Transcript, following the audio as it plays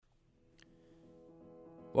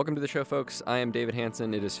Welcome to the show, folks. I am David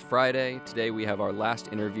Hanson. It is Friday. Today we have our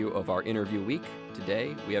last interview of our interview week.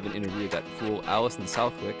 Today we have an interview that fool Alison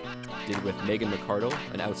Southwick did with Megan McArdle,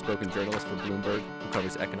 an outspoken journalist for Bloomberg who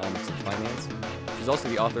covers economics and finance. She's also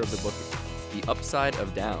the author of the book, The Upside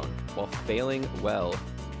of Down, While Failing Well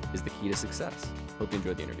is the Key to Success. Hope you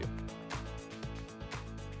enjoyed the interview.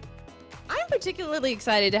 I'm particularly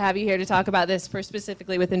excited to have you here to talk about this for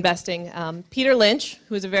specifically with investing. Peter Lynch,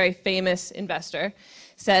 who is a very famous investor,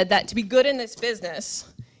 said that to be good in this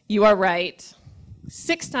business, you are right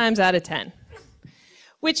 6 times out of 10,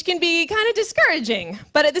 which can be kind of discouraging,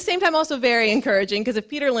 but at the same time also very encouraging, because if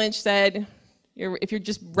Peter Lynch said, if you're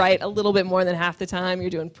just right a little bit more than half the time,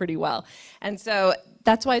 you're doing pretty well. And so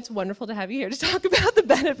that's why it's wonderful to have you here to talk about the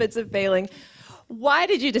benefits of failing. Why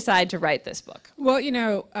did you decide to write this book? Well,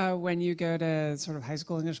 when you go to sort of high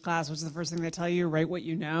school English class, what's the first thing they tell you? Write what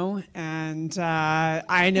you know. And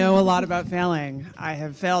I know a lot about failing. I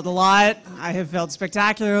have failed a lot. I have failed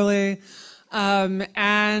spectacularly. I'm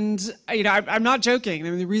not joking. I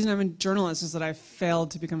mean, the reason I'm a journalist is that I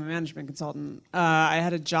failed to become a management consultant. I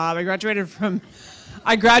had a job. I graduated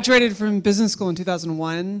from business school in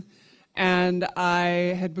 2001. And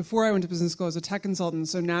before I went to business school, I was a tech consultant,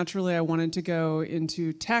 so naturally I wanted to go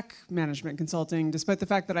into tech management consulting, despite the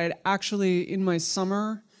fact that I had actually, in my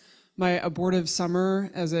abortive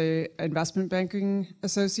summer as a investment banking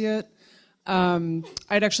associate, I'd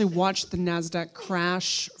actually watched the NASDAQ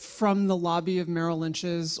crash from the lobby of Merrill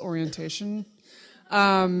Lynch's orientation.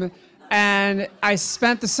 And I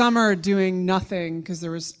spent the summer doing nothing because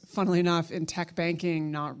there was, funnily enough, in tech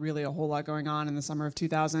banking, not really a whole lot going on in the summer of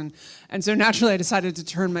 2000. And so naturally I decided to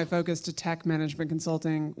turn my focus to tech management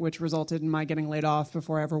consulting, which resulted in my getting laid off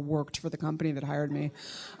before I ever worked for the company that hired me,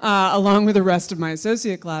 along with the rest of my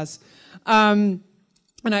associate class. And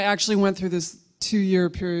I actually went through this 2-year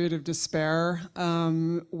period of despair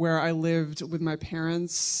where I lived with my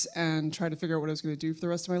parents and tried to figure out what I was going to do for the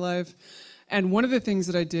rest of my life. And one of the things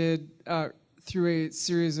that I did through a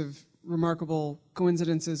series of remarkable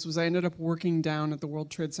coincidences was I ended up working down at the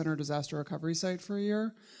World Trade Center disaster recovery site for a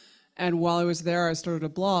year. And while I was there, I started a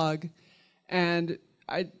blog. And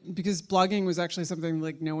because blogging was actually something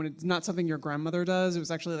like not something your grandmother does. It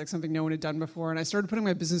was actually like something no one had done before. And I started putting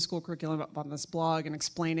my business school curriculum up on this blog and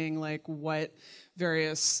explaining like what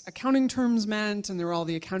various accounting terms meant. And there were all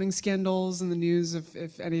the accounting scandals in the news,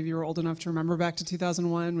 if any of you are old enough to remember back to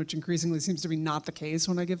 2001, which increasingly seems to be not the case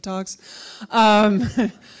when I give talks.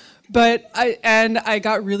 But I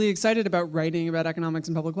got really excited about writing about economics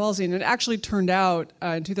and public policy, and it actually turned out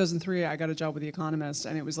in 2003 I got a job with The Economist,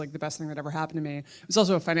 and it was like the best thing that ever happened to me. It was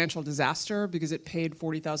also a financial disaster because it paid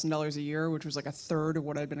 $40,000 a year, which was like a third of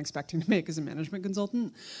what I'd been expecting to make as a management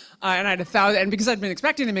consultant. And because I'd been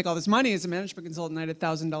expecting to make all this money as a management consultant, I had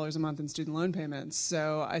 $1,000 a month in student loan payments.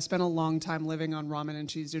 So I spent a long time living on ramen and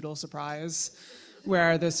cheese doodle surprise,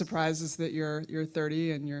 where the surprise is that you're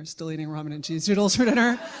 30 and you're still eating ramen and cheese doodles for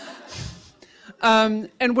dinner.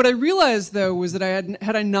 And what I realized, though, was that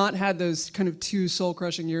had I not had those kind of 2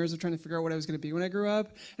 soul-crushing years of trying to figure out what I was going to be when I grew up,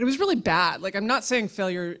 and it was really bad. Like, I'm not saying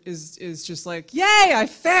failure is just like, yay, I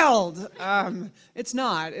failed. It's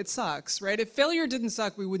not. It sucks, right? If failure didn't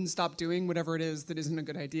suck, we wouldn't stop doing whatever it is that isn't a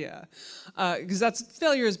good idea. Because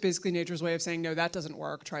failure is basically nature's way of saying, no, that doesn't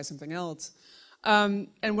work, try something else. And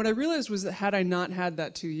what I realized was that had I not had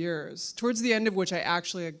that 2 years, towards the end of which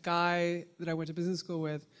a guy that I went to business school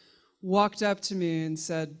with, walked up to me and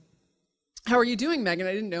said, "How are you doing, Megan?"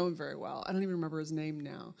 I didn't know him very well. I don't even remember his name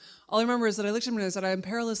now. All I remember is that I looked at him and I said, "I am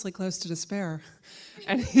perilously close to despair."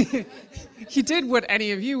 And he did what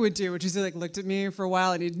any of you would do, which is he looked at me for a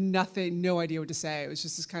while and he had no idea what to say. It was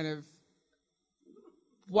just this kind of,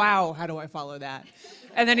 wow, how do I follow that?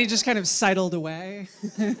 And then he just kind of sidled away.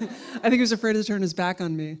 I think he was afraid to turn his back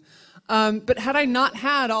on me. But had I not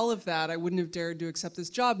had all of that, I wouldn't have dared to accept this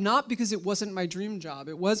job, not because it wasn't my dream job.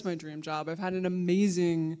 It was my dream job. I've had an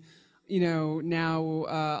amazing,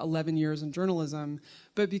 now 11 years in journalism,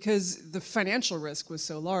 but because the financial risk was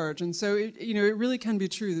so large. And so, it really can be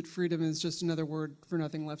true that freedom is just another word for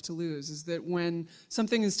nothing left to lose, is that when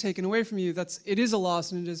something is taken away from you, it is a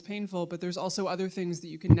loss and it is painful, but there's also other things that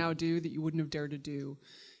you can now do that you wouldn't have dared to do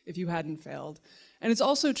if you hadn't failed. And it's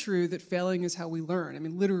also true that failing is how we learn. I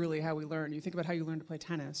mean, literally how we learn. You think about how you learn to play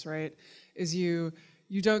tennis, right? Is you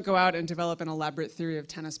don't go out and develop an elaborate theory of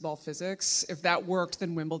tennis ball physics. If that worked,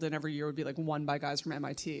 then Wimbledon every year would be won by guys from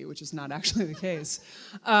MIT, which is not actually the case.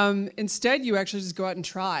 Instead, you actually just go out and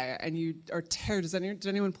try, and you are terrible. Did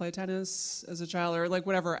anyone play tennis as a child or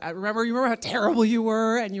whatever? You remember how terrible you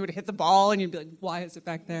were, and you would hit the ball, and you'd be like, why is it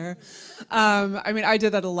back there? I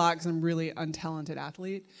did that a lot because I'm a really untalented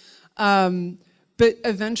athlete. But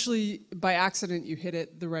eventually, by accident, you hit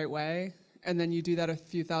it the right way. And then you do that a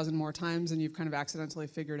few thousand more times and you've kind of accidentally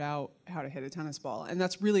figured out how to hit a tennis ball. And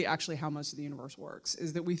that's really actually how most of the universe works,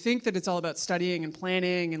 is that we think that it's all about studying and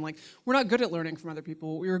planning and like, we're not good at learning from other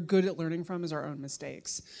people. What we're good at learning from is our own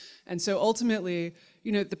mistakes. And so ultimately,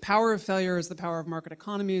 you know, the power of failure is the power of market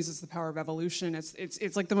economies, it's the power of evolution.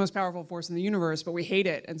 It's like the most powerful force in the universe, but we hate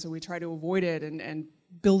it. And so we try to avoid it and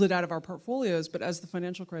build it out of our portfolios. But as the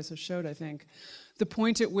financial crisis showed, I think, the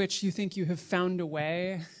point at which you think you have found a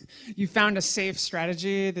way, you found a safe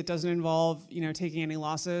strategy that doesn't involve, you know, taking any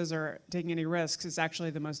losses or taking any risks is actually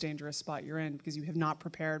the most dangerous spot you're in, because you have not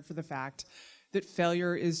prepared for the fact that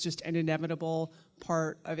failure is just an inevitable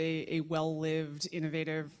part of a well-lived,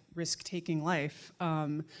 innovative, risk-taking life.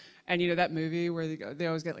 And you know that movie where they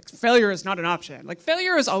always get like, failure is not an option. Like,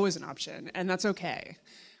 failure is always an option, and that's okay.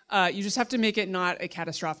 You just have to make it not a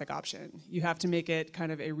catastrophic option. You have to make it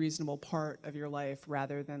kind of a reasonable part of your life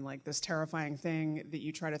rather than like this terrifying thing that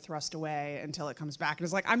you try to thrust away until it comes back and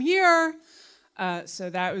is like, I'm here. So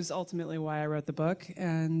that was ultimately why I wrote the book,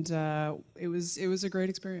 and it was a great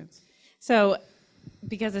experience. So,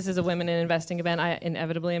 because this is a women in investing event, I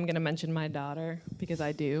inevitably am going to mention my daughter, because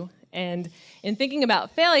I do. And in thinking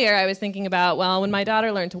about failure, I was thinking about, well, when my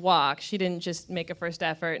daughter learned to walk, she didn't just make a first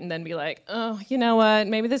effort and then be like, oh, you know what,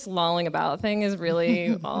 maybe this lolling about thing is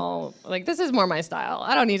really all, like, this is more my style.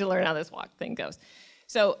 I don't need to learn how this walk thing goes.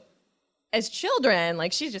 So as children,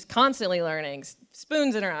 like, she's just constantly learning,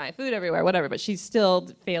 spoons in her eye, food everywhere, whatever, but she's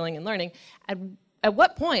still failing and learning. At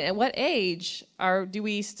what point, at what age do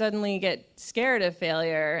we suddenly get scared of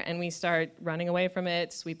failure and we start running away from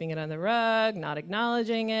it, sweeping it under the rug, not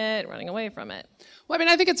acknowledging it, running away from it? Well, I mean,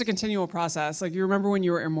 I think it's a continual process. Like, you remember when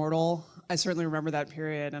you were immortal? I certainly remember that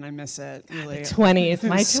period, and I miss it, really. The 20s.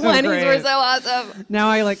 My 20s were so awesome. Now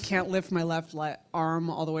I, like, can't lift my left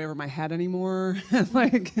arm all the way over my head anymore.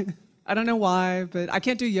 Like... I don't know why, but I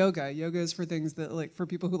can't do yoga. Yoga is for things that, like, for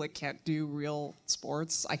people who like can't do real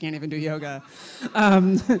sports. I can't even do yoga.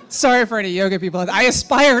 Sorry for any yoga people. I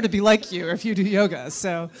aspire to be like you if you do yoga.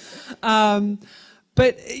 So,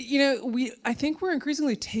 but you know, I think we're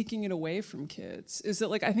increasingly taking it away from kids. Is that,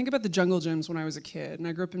 like, I think about the jungle gyms when I was a kid, and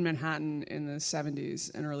I grew up in Manhattan in the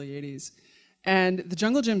 70s and early 80s. And the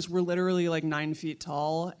jungle gyms were literally like 9 feet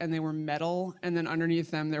tall, and they were metal, and then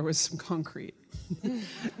underneath them there was some concrete.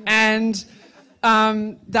 And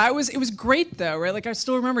it was great though, right? Like, I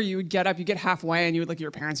still remember you would get up, you get halfway, and you would look at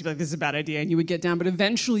your parents, you'd be like, this is a bad idea, and you would get down, but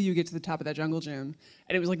eventually you get to the top of that jungle gym,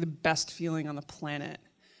 and it was like the best feeling on the planet.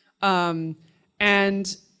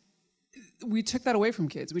 And we took that away from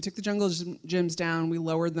kids. We took the jungle gyms down, we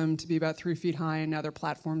lowered them to be about 3 feet high, and now they're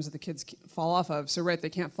platforms that the kids fall off of. So, right, they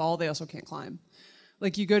can't fall, they also can't climb.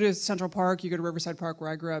 Like, you go to Central Park, you go to Riverside Park where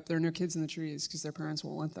I grew up, there are no kids in the trees because their parents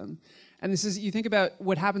won't let them. And you think about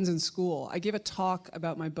what happens in school. I gave a talk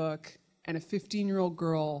about my book, and a 15-year-old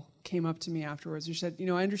girl came up to me afterwards. She said, you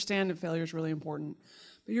know, I understand that failure is really important,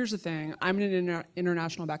 but here's the thing. I'm in an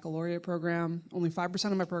international baccalaureate program. Only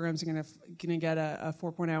 5% of my programs are going to get a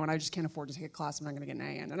 4.0, and I just can't afford to take a class I'm not going to get an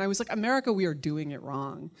A in. And I was like, America, we are doing it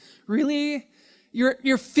wrong. Really?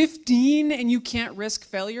 You're 15 and you can't risk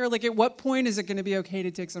failure? Like, at what point is it going to be okay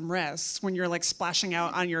to take some risks? When you're like splashing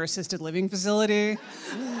out on your assisted living facility?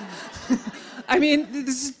 I mean,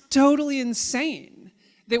 this is totally insane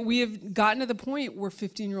that we have gotten to the point where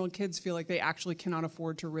 15-year-old kids feel like they actually cannot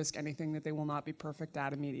afford to risk anything that they will not be perfect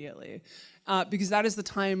at immediately. Because that is the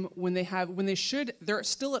time when they're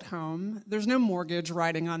still at home, there's no mortgage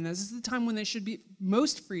riding on this. This is the time when they should be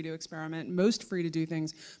most free to experiment, most free to do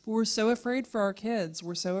things. But we're so afraid for our kids.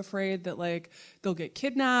 We're so afraid that, like, they'll get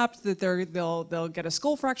kidnapped, that they'll get a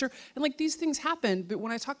skull fracture. And, like, these things happen. But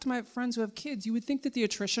when I talk to my friends who have kids, you would think that the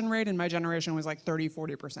attrition rate in my generation was like 30,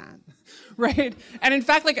 40%, right? And in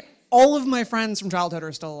fact, like, all of my friends from childhood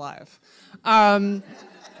are still alive.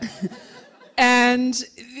 And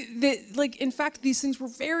in fact, these things were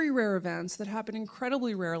very rare events that happen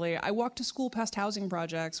incredibly rarely. I walked to school past housing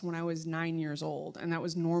projects when I was 9 years old, and that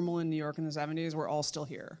was normal in New York in the 70s. We're all still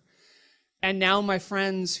here. And now my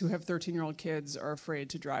friends who have 13-year-old kids are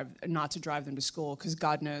afraid not to drive them to school because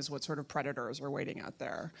God knows what sort of predators were waiting out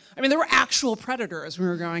there. I mean, there were actual predators when we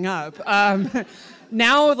were growing up.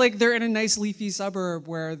 Now, like, they're in a nice leafy suburb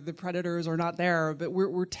where the predators are not there, but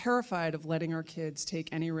we're terrified of letting our kids take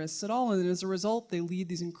any risks at all. And as a result, they lead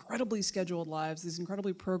these incredibly scheduled lives, these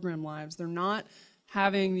incredibly programmed lives. They're not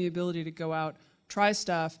having the ability to go out, try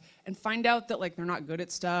stuff, and find out that, like, they're not good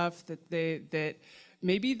at stuff, that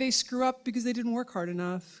maybe they screw up because they didn't work hard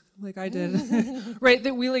enough, like I did, right?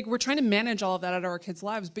 That we're trying to manage all of that out of our kids'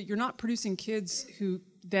 lives, but you're not producing kids who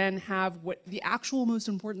then have what the actual most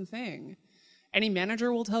important thing, Any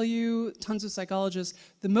manager will tell you, tons of psychologists,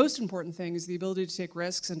 the most important thing is the ability to take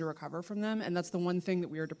risks and to recover from them, and that's the one thing that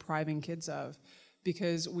we are depriving kids of,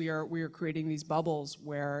 because we are creating these bubbles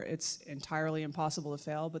where it's entirely impossible to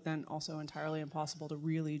fail, but then also entirely impossible to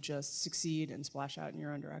really just succeed and splash out in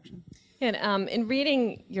your own direction. And in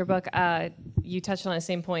reading your book, you touched on the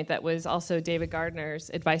same point that was also David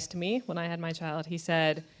Gardner's advice to me when I had my child. He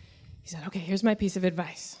said, okay, here's my piece of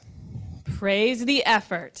advice. Praise the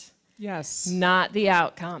effort. Yes. Not the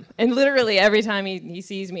outcome. And literally every time he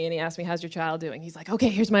sees me and he asks me, how's your child doing? He's like, okay,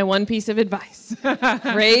 here's my one piece of advice.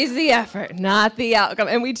 Praise the effort, not the outcome.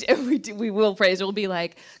 And we will praise her. We'll be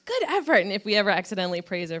like, good effort. And if we ever accidentally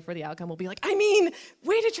praise her for the outcome, we'll be like, I mean,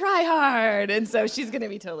 way to try hard. And so she's going to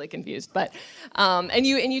be totally confused. But and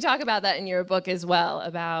you talk about that in your book as well,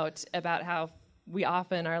 about how we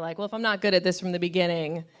often are like, well, if I'm not good at this from the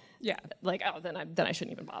beginning, yeah, like, oh, then I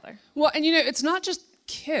shouldn't even bother. Well, and it's not just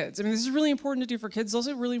kids. I mean, this is really important to do for kids. It's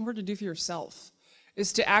also really important to do for yourself,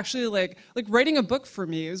 is to actually like writing a book for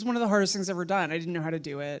me is one of the hardest things I've ever done. I didn't know how to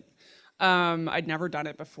do it. I'd never done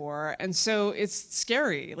it before. And so it's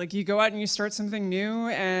scary. Like, you go out and you start something new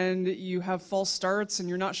and you have false starts and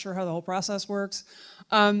you're not sure how the whole process works.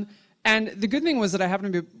 And the good thing was that I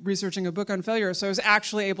happened to be researching a book on failure, so I was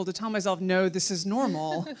actually able to tell myself, no, this is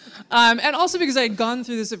normal. And also because I had gone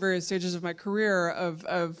through this at various stages of my career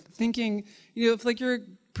of thinking, if like you're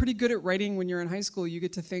pretty good at writing when you're in high school, you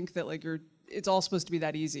get to think that like it's all supposed to be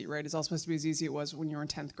that easy, right? It's all supposed to be as easy as it was when you were in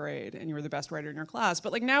 10th grade and you were the best writer in your class.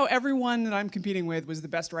 But like now everyone that I'm competing with was the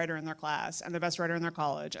best writer in their class and the best writer in their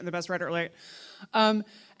college and the best writer, like,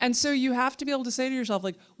 and so you have to be able to say to yourself,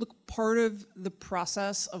 like, look, part of the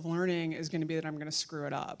process of learning is going to be that I'm going to screw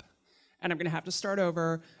it up and I'm going to have to start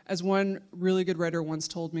over. As one really good writer once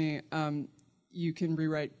told me, you can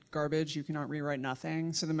rewrite garbage, you cannot rewrite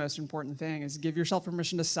nothing. So the most important thing is give yourself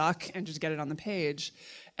permission to suck and just get it on the page.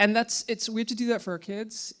 And we have to do that for our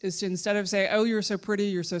kids, is to, instead of say, oh, you're so pretty,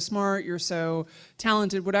 you're so smart, you're so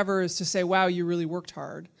talented, whatever, is to say, wow, you really worked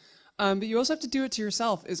hard. But you also have to do it to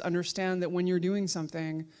yourself, is understand that when you're doing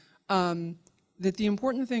something, that the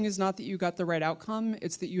important thing is not that you got the right outcome,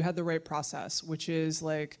 it's that you had the right process, which is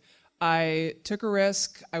like, I took a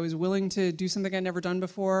risk, I was willing to do something I'd never done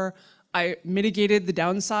before, I mitigated the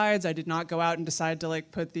downsides. I did not go out and decide to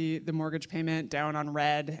like put the mortgage payment down on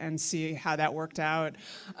red and see how that worked out.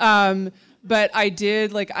 But I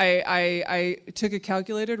did, like, I took a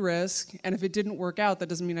calculated risk, and if it didn't work out, that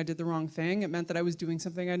doesn't mean I did the wrong thing. It meant that I was doing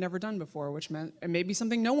something I'd never done before, which meant, and maybe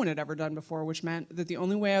something no one had ever done before, which meant that the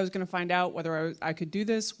only way I was going to find out whether I could do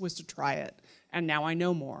this was to try it. And now I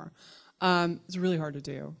know more. It's really hard to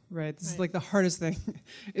do, right? This is like the hardest thing,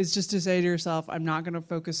 is just to say to yourself, I'm not going to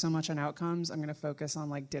focus so much on outcomes. I'm going to focus on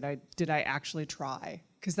like, did I actually try?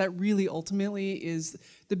 Because that really ultimately is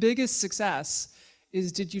the biggest success.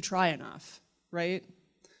 Is, did you try enough, right?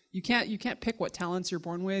 You can't pick what talents you're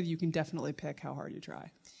born with. You can definitely pick how hard you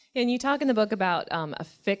try. And you talk in the book about a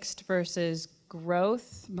fixed versus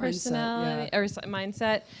growth personality or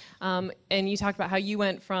mindset, and you talked about how you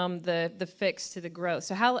went from the fixed to the growth.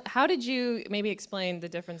 So how did you maybe explain the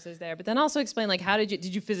differences there? But then also explain, like, how did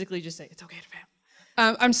you physically just say it's okay to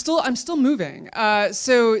fail? I'm still moving.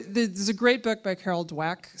 So there's a great book by Carol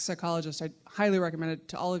Dweck, psychologist. I highly recommend it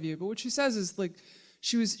to all of you. But what she says is, like,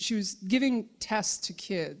 she was giving tests to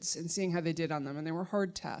kids and seeing how they did on them, and they were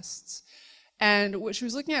hard tests. And what she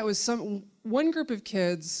was looking at was one group of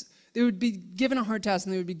kids. They would be given a hard test,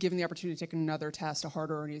 and they would be given the opportunity to take another test, a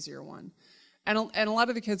harder or an easier one. And a lot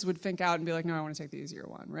of the kids would think out and be like, no, I want to take the easier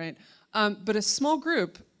one, right? But a small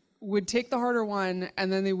group would take the harder one,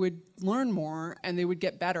 and then they would learn more, and they would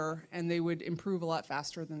get better, and they would improve a lot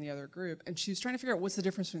faster than the other group. And she was trying to figure out what's the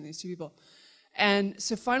difference between these two people. And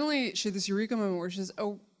so finally, she had this eureka moment where she says,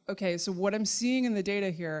 oh, okay, so what I'm seeing in the data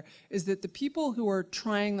here is that the people who are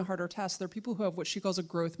trying the harder tests, they're people who have what she calls a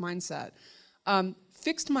growth mindset.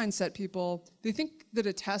 Fixed mindset people, they think that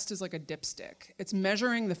a test is like a dipstick. It's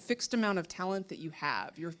measuring the fixed amount of talent that you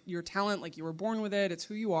have. Your talent, like, you were born with it, it's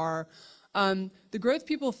who you are. The growth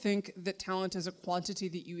people think that talent is a quantity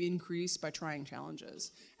that you increase by trying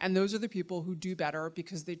challenges. And those are the people who do better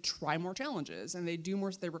because they try more challenges and they do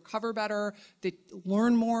more, they recover better, they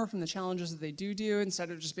learn more from the challenges that they do, instead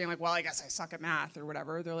of just being like, well, I guess I suck at math or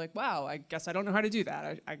whatever. They're like, wow, I guess I don't know how to do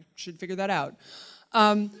that. I should figure that out.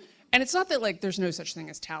 And it's not that, like, there's no such thing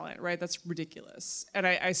as talent, right? That's ridiculous. And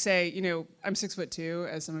I say, I'm 6'2",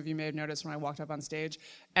 as some of you may have noticed when I walked up on stage.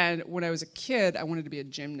 And when I was a kid, I wanted to be a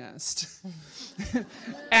gymnast.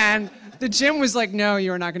 And the gym was like, no,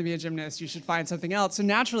 you are not going to be a gymnast. You should find something else. So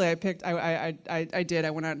naturally, I went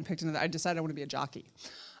out and picked another. I decided I want to be a jockey.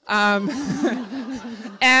 And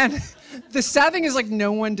The sad thing is, like,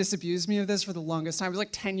 no one disabused me of this for the longest time. I was like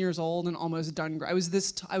 10 years old and almost done. I was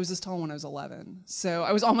this tall when I was 11, so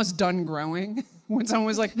I was almost done growing when someone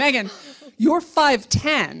was like, "Megan, you're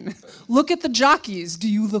 5'10". Look at the jockeys. Do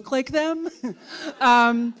you look like them?"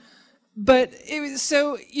 But it was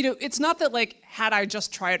so, it's not that, like, had I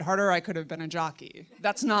just tried harder, I could have been a jockey.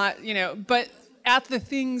 That's not, but at the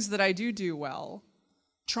things that I do well,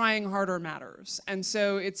 trying harder matters. And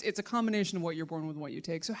so it's a combination of what you're born with and what you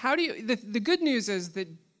take. So how do you, the good news is that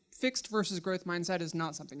fixed versus growth mindset is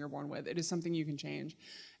not something you're born with. It is something you can change.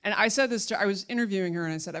 And I said this I was interviewing her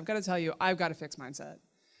and I said, I've got to tell you, I've got a fixed mindset.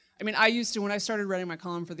 I mean, I used to, when I started writing my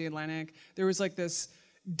column for The Atlantic, there was like this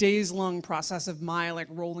days-long process of my like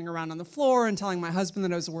rolling around on the floor and telling my husband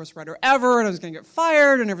that I was the worst writer ever and I was going to get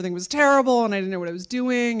fired and everything was terrible and I didn't know what I was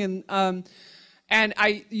doing. And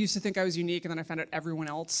I used to think I was unique, and then I found out everyone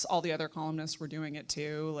else, all the other columnists were doing it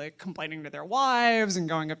too, like complaining to their wives and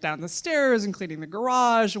going up down the stairs and cleaning the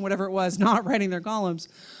garage and whatever it was, not writing their columns.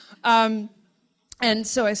 And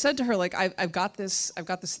so I said to her, like, I've got this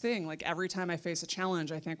thing. Like, every time I face a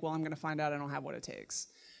challenge, I think, well, I'm going to find out I don't have what it takes.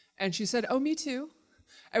 And she said, oh, me too.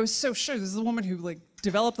 I was so sure. This is the woman who like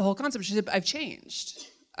developed the whole concept. She said, I've changed.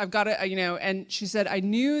 I've got to, and she said, I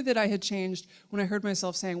knew that I had changed when I heard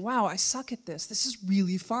myself saying, wow, I suck at this. This is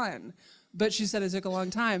really fun. But she said it took a long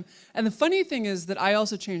time. And the funny thing is that I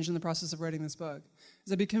also changed in the process of writing this book.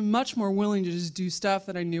 Is I became much more willing to just do stuff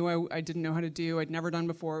that I knew I didn't know how to do. I'd never done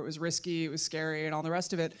before. It was risky, it was scary, and all the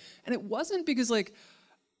rest of it. And it wasn't because like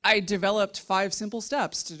I developed 5 simple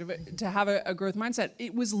steps to have a growth mindset.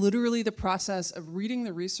 It was literally the process of reading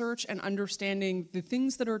the research and understanding the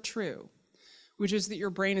things that are true, which is that your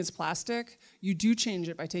brain is plastic. You do change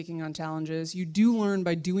it by taking on challenges. You do learn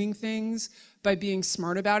by doing things, by being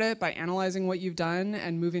smart about it, by analyzing what you've done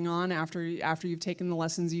and moving on after you've taken the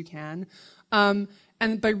lessons you can.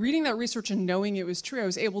 And by reading that research and knowing it was true, I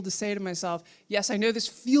was able to say to myself, yes, I know this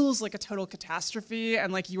feels like a total catastrophe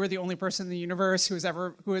and like you are the only person in the universe who has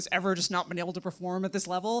ever just not been able to perform at this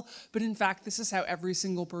level. But in fact, this is how every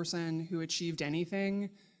single person who achieved anything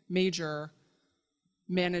major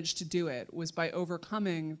managed to do it, was by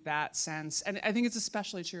overcoming that sense. And I think it's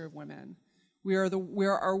especially true of women. We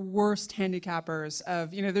are our worst handicappers of,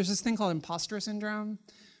 there's this thing called imposter syndrome,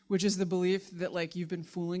 which is the belief that like you've been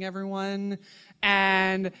fooling everyone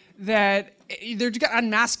and that they're going to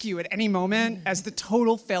unmask you at any moment as the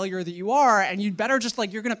total failure that you are, and you'd better just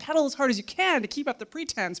like, you're going to pedal as hard as you can to keep up the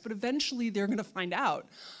pretense, but eventually they're going to find out.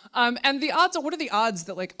 And the odds, what are the odds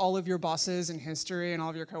that like all of your bosses in history and all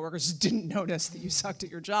of your coworkers didn't notice that you sucked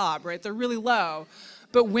at your job, right? They're really low.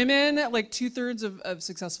 But women, like 2/3 of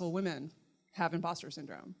successful women have imposter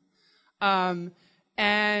syndrome. And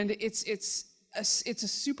it's a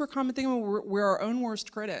super common thing when we're our own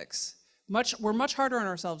worst critics. We're much harder on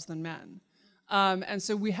ourselves than men. And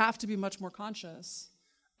so we have to be much more conscious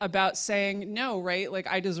about saying, no, right? Like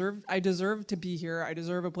I deserve to be here. I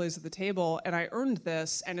deserve a place at the table, and I earned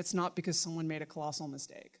this, and it's not because someone made a colossal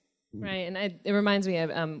mistake. Right, and it reminds me of,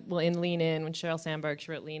 in Lean In, when Sheryl Sandberg,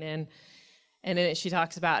 she wrote Lean In, and in it she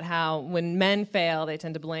talks about how when men fail, they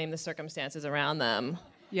tend to blame the circumstances around them.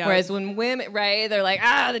 Yeah. Whereas when women, right, they're like,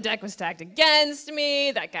 the deck was stacked against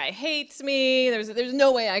me, that guy hates me, there's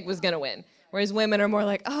no way I was gonna win. Whereas women are more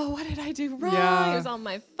like, oh, what did I do wrong? Yeah. It was all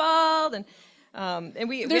my fault. And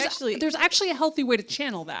there's actually a healthy way to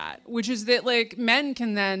channel that, which is that like men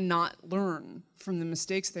can then not learn from the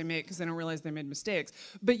mistakes they make because they don't realize they made mistakes.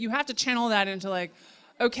 But you have to channel that into like,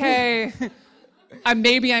 okay,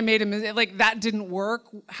 maybe I made a mistake, like that didn't work.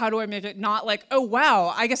 How do I make it not like, oh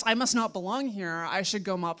wow, I guess I must not belong here. I should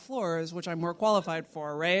go mop floors, which I'm more qualified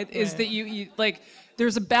for, right? Is that you like,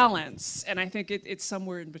 there's a balance, and I think it's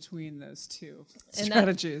somewhere in between those two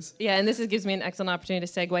strategies. And this gives me an excellent opportunity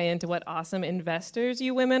to segue into what awesome investors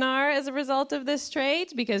you women are as a result of this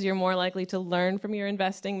trait, because you're more likely to learn from your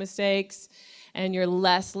investing mistakes, and you're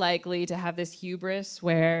less likely to have this hubris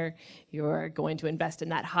where you're going to invest in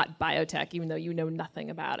that hot biotech even though you know nothing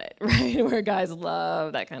about it, right? Where guys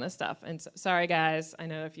love that kind of stuff. And so, sorry guys, I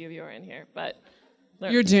know a few of you are in here, but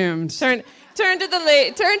you're doomed. Turn to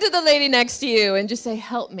the lady next to you and just say,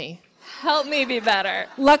 help me be better.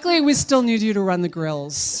 Luckily, we still need you to run the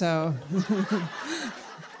grills, so.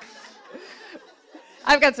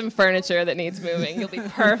 I've got some furniture that needs moving. You'll be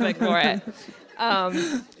perfect for it.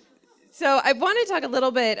 So I want to talk a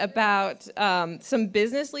little bit about some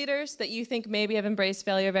business leaders that you think maybe have embraced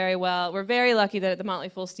failure very well. We're very lucky that at the Motley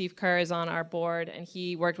Fool, Steve Kerr is on our board, and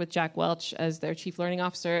he worked with Jack Welch as their chief learning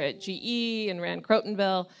officer at GE and ran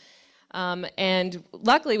Crotonville. And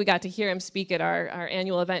luckily, we got to hear him speak at our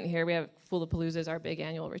annual event here. We have Foolapalooza is our big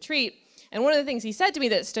annual retreat. And one of the things he said to me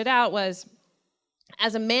that stood out was,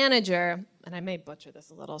 as a manager, and I may butcher this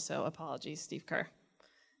a little, so apologies, Steve Kerr,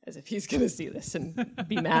 as if he's going to see this and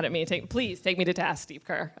be mad at me. Please take me to task, Steve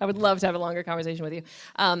Kerr. I would love to have a longer conversation with you.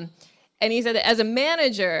 And he said that as a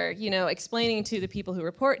manager, explaining to the people who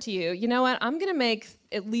report to you, you know what, I'm going to make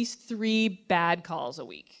at least 3 bad calls a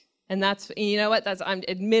week. And that's, I'm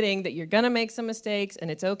admitting that you're going to make some mistakes, and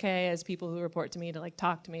it's okay as people who report to me to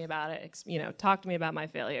talk to me about it, talk to me about my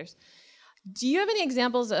failures. Do you have any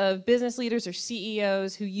examples of business leaders or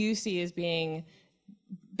CEOs who you see as being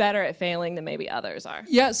better at failing than maybe others are?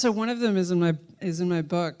 Yeah, so one of them is in my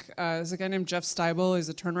book. There's a guy named Jeff Steibel. He's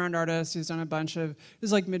a turnaround artist. He's done a bunch of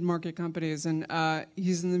mid-market companies, and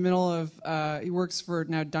he's in the middle of he works for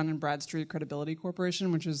now Dun & Bradstreet Credibility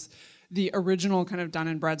Corporation, which is the original kind of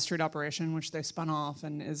Dun & Bradstreet operation, which they spun off,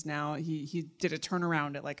 and is now he did a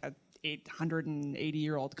turnaround at a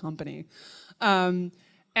 880-year-old company,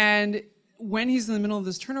 and when he's in the middle of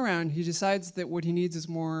this turnaround, he decides that what he needs is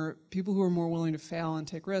more people who are more willing to fail and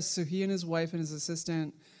take risks. So he and his wife and his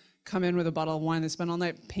assistant come in with a bottle of wine. They spend all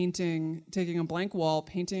night painting, taking a blank wall,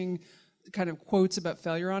 painting kind of quotes about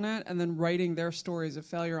failure on it, and then writing their stories of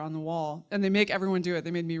failure on the wall. And they make everyone do it.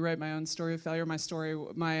 They made me write my own story of failure.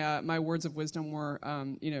 My words of wisdom were,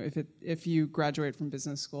 if you graduate from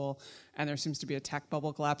business school and there seems to be a tech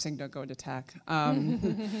bubble collapsing, don't go into tech.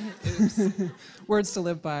 Words to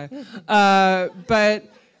live by. But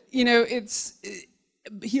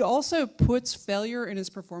he also puts failure in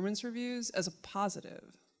his performance reviews as a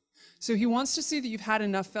positive. So he wants to see that you've had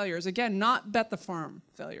enough failures. Again, not bet the farm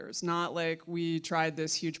failures, not like we tried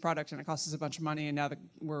this huge product and it cost us a bunch of money and now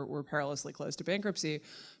we're perilously close to bankruptcy,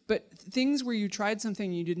 but things where you tried something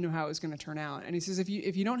and you didn't know how it was going to turn out. And he says, if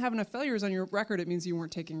you don't have enough failures on your record, it means you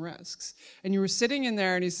weren't taking risks. And you were sitting in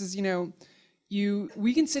there, and he says,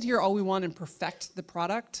 we can sit here all we want and perfect the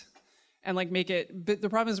product and make it, but the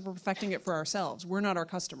problem is we're perfecting it for ourselves. We're not our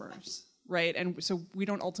customers. Right, and so we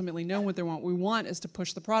don't ultimately know what they want. What we want is to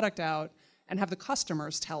push the product out and have the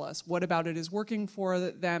customers tell us what about it is working for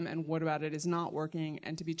them and what about it is not working,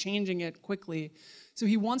 and to be changing it quickly. So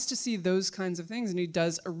he wants to see those kinds of things, and he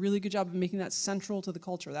does a really good job of making that central to the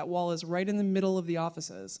culture. That wall is right in the middle of the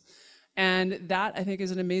offices. And that, I think,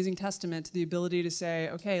 is an amazing testament to the ability to say,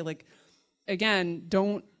 okay, again,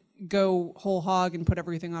 don't go whole hog and put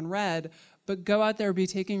everything on red, but go out there, be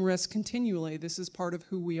taking risks continually. This is part of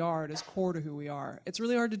who we are. It is core to who we are. It's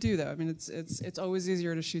really hard to do, though. I mean, it's always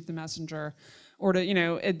easier to shoot the messenger, or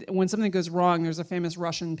to when something goes wrong. There's a famous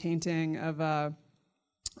Russian painting of a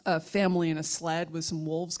family in a sled with some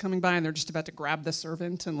wolves coming by, and they're just about to grab the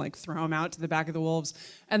servant and throw him out to the back of the wolves.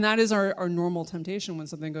 And that is our normal temptation when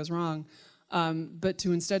something goes wrong. But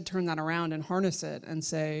to instead turn that around and harness it and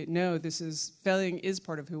say, no, failing is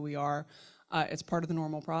part of who we are. It's part of the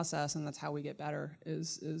normal process, and that's how we get better,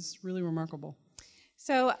 is really remarkable.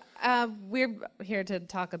 So we're here to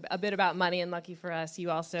talk a bit about money, and lucky for us,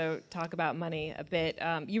 you also talk about money a bit.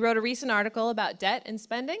 You wrote a recent article about debt and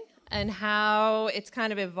spending and how it's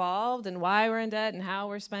kind of evolved and why we're in debt and how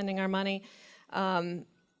we're spending our money. And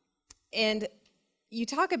you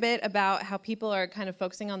talk a bit about how people are kind of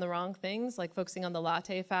focusing on the wrong things, focusing on the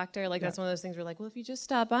latte factor. That's one of those things where well, if you just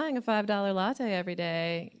stop buying a $5 latte every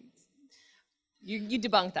day, you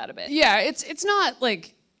debunk that a bit. Yeah, it's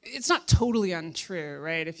not totally untrue,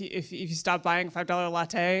 right? If you stop buying a $5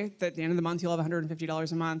 latte, at the end of the month you'll have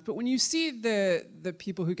 $150 a month. But when you see the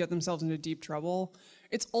people who get themselves into deep trouble,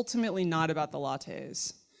 it's ultimately not about the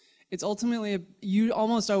lattes. It's ultimately, you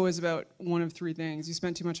almost always about one of 3 things. You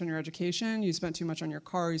spent too much on your education, you spent too much on your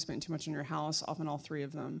car, you spent too much on your house, often all 3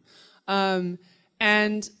 of them.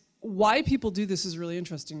 And why people do this is really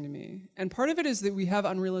interesting to me. And part of it is that we have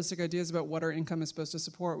unrealistic ideas about what our income is supposed to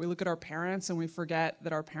support. We look at our parents and we forget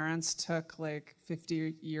that our parents took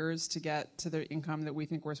 50 years to get to the income that we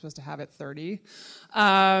think we're supposed to have at 30.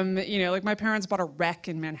 My parents bought a wreck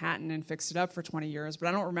in Manhattan and fixed it up for 20 years, but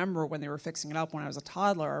I don't remember when they were fixing it up when I was a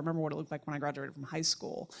toddler. I remember what it looked like when I graduated from high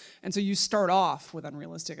school. And so you start off with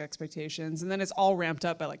unrealistic expectations, and then it's all ramped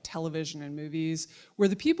up by television and movies, where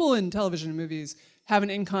the people in television and movies have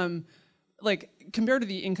an income, compared to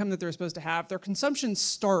the income that they're supposed to have, their consumption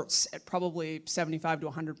starts at probably 75 to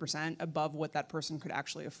 100% above what that person could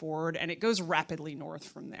actually afford, and it goes rapidly north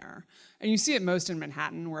from there. And you see it most in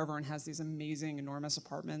Manhattan, where everyone has these amazing, enormous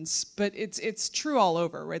apartments, but it's true all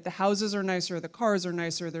over, right? The houses are nicer, the cars are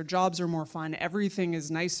nicer, their jobs are more fun, everything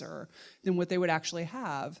is nicer than what they would actually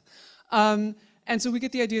have. And so we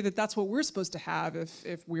get the idea that that's what we're supposed to have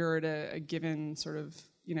if we're at a given sort of,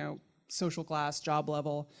 social class, job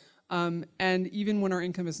level. And even when our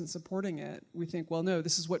income isn't supporting it, we think, well, no,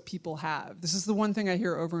 this is what people have. This is the one thing I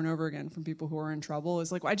hear over and over again from people who are in trouble is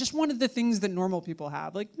like, I just wanted the things that normal people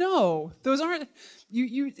have. Like, no, those aren't,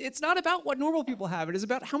 it's not about what normal people have. It is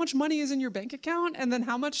about how much money is in your bank account and then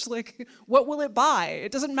how much, like, what will it buy?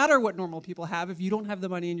 It doesn't matter what normal people have if you don't have the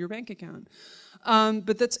money in your bank account.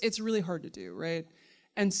 But it's really hard to do, right?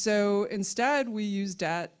 And so instead we use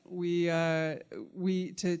debt, to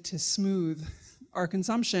smooth our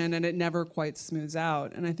consumption, and it never quite smooths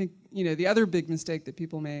out. And I think, the other big mistake that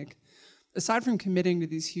people make, aside from committing to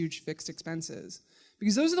these huge fixed expenses,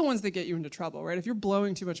 because those are the ones that get you into trouble, right? If you're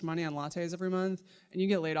blowing too much money on lattes every month and you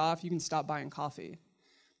get laid off, you can stop buying coffee.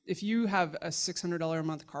 If you have a $600 a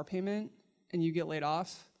month car payment and you get laid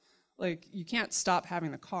off, like, you can't stop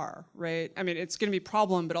having the car, right? I mean, it's gonna be a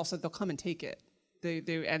problem, but also they'll come and take it.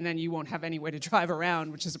 And then you won't have any way to drive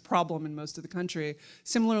around, which is a problem in most of the country.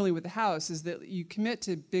 Similarly with the house, is that you commit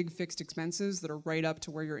to big fixed expenses that are right up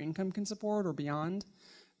to where your income can support or beyond.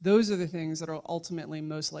 Those are the things that are ultimately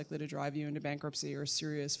most likely to drive you into bankruptcy or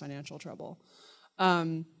serious financial trouble.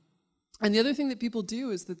 And the other thing that people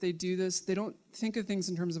do is that they do this, they don't think of things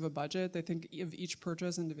in terms of a budget, they think of each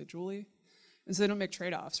purchase individually. And so they don't make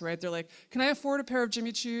trade-offs, right? They're like, can I afford a pair of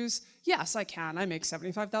Jimmy Choos? Yes, I can. I make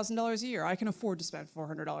 $75,000 a year. I can afford to spend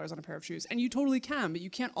 $400 on a pair of shoes. And you totally can, but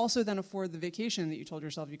you can't also then afford the vacation that you told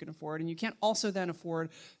yourself you can afford. And you can't also then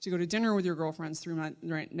afford to go to dinner with your girlfriends 3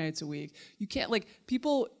 nights a week. You can't, like,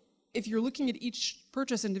 people, if you're looking at each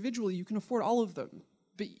purchase individually, you can afford all of them.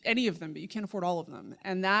 But any of them, but you can't afford all of them.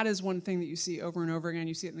 And that is one thing that you see over and over again.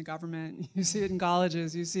 You see it in the government, you see it in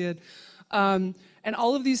colleges, you see it. And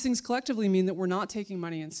all of these things collectively mean that we're not taking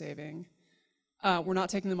money and saving. We're not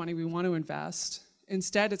taking the money we want to invest.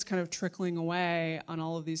 Instead, it's kind of trickling away on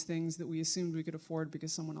all of these things that we assumed we could afford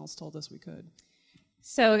because someone else told us we could.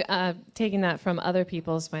 So taking that from other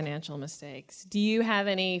people's financial mistakes, do you have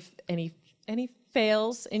any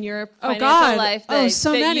fails in your financial life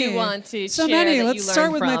that you want to share? Many. Let's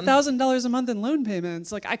start with my $1,000 a month in loan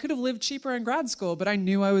payments. Like, I could have lived cheaper in grad school, but I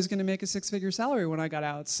knew I was going to make a 6-figure salary when I got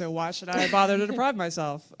out. So why should I bother to deprive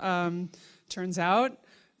myself? Turns out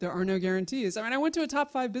there are no guarantees. I mean, I went to a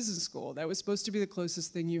top 5 business school. That was supposed to be the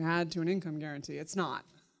closest thing you had to an income guarantee. It's not.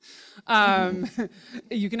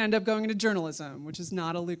 You can end up going into journalism, which is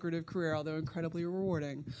not a lucrative career, although incredibly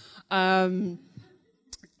rewarding.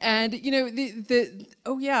 And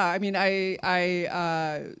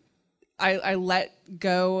I let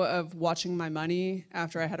go of watching my money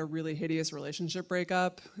after I had a really hideous relationship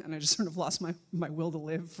breakup, and I just sort of lost my will to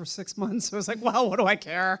live for 6 months. So I was like, well, what do I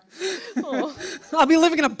care? I'll be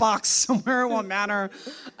living in a box somewhere, it won't matter.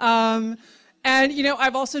 And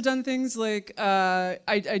I've also done things like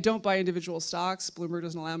I don't buy individual stocks. Bloomberg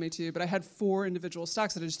doesn't allow me to, but I had 4 individual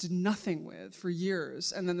stocks that I just did nothing with for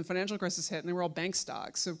years. And then the financial crisis hit, and they were all bank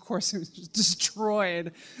stocks. So of course it was just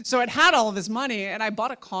destroyed. So I'd had all of this money, and I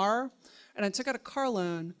bought a car, and I took out a car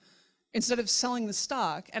loan instead of selling the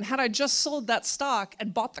stock. And had I just sold that stock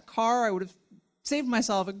and bought the car, I would have saved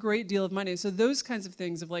myself a great deal of money. So those kinds of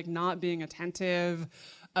things of like not being attentive,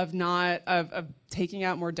 of taking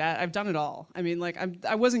out more debt. I've done it all. I mean, like,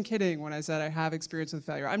 I wasn't kidding when I said I have experience with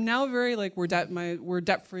failure. I'm now very, like, we're debt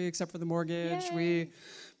free except for the mortgage. Yay. We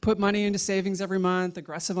put money into savings every month,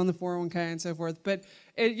 aggressive on the 401k and so forth. But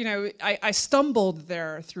I stumbled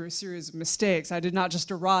there through a series of mistakes. I did not just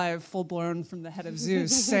arrive full blown from the head of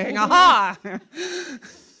Zeus saying, aha!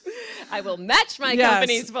 I will match my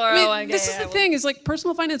company's 401k. This is the thing, is like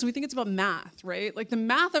personal finance, we think it's about math, right? Like the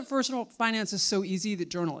math of personal finance is so easy that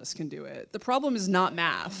journalists can do it. The problem is not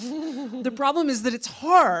math. The problem is that it's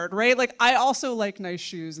hard, right? Like I also like nice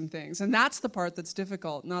shoes and things, and that's the part that's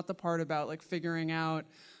difficult, not the part about like figuring out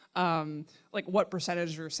like what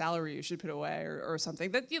percentage of your salary you should put away or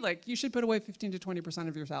something. That you should put away 15 to 20%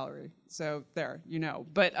 of your salary. So there,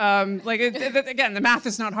 But again, the math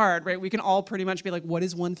is not hard, right? We can all pretty much be like, what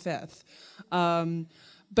is 1/5?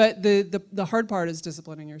 But the hard part is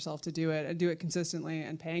disciplining yourself to do it and do it consistently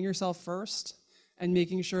and paying yourself first and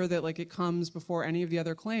making sure that like it comes before any of the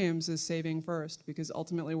other claims is saving first, because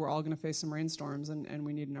ultimately we're all going to face some rainstorms and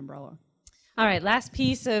we need an umbrella. All right, last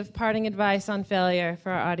piece of parting advice on failure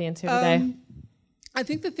for our audience here today. I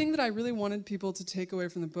think the thing that I really wanted people to take away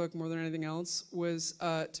from the book more than anything else was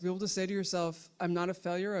to be able to say to yourself, I'm not a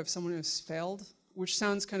failure, I'm someone who's failed, which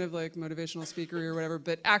sounds kind of like motivational speakery or whatever,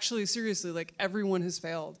 but actually, seriously, like everyone has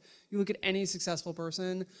failed. You look at any successful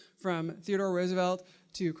person, from Theodore Roosevelt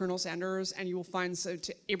to Colonel Sanders, and you will find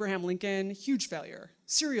to Abraham Lincoln, huge failure,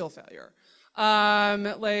 serial failure. And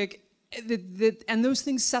those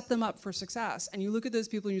things set them up for success. And you look at those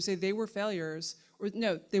people and you say they were failures, or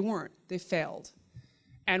no, they weren't. They failed.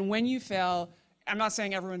 And when you fail, I'm not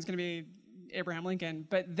saying everyone's going to be Abraham Lincoln,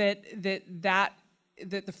 but that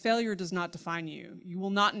the failure does not define you. You will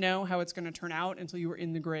not know how it's going to turn out until you are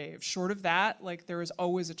in the grave. Short of that, like, there is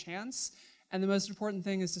always a chance. And the most important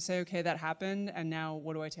thing is to say, okay, that happened, and now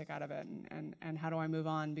what do I take out of it, and how do I move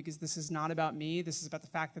on? Because this is not about me. This is about the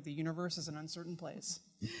fact that the universe is an uncertain place.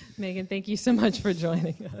 Megan, thank you so much for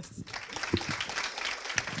joining us.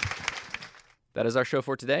 That is our show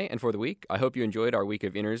for today and for the week. I hope you enjoyed our week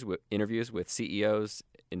of interviews with CEOs,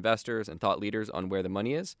 investors, and thought leaders on where the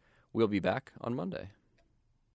money is. We'll be back on Monday.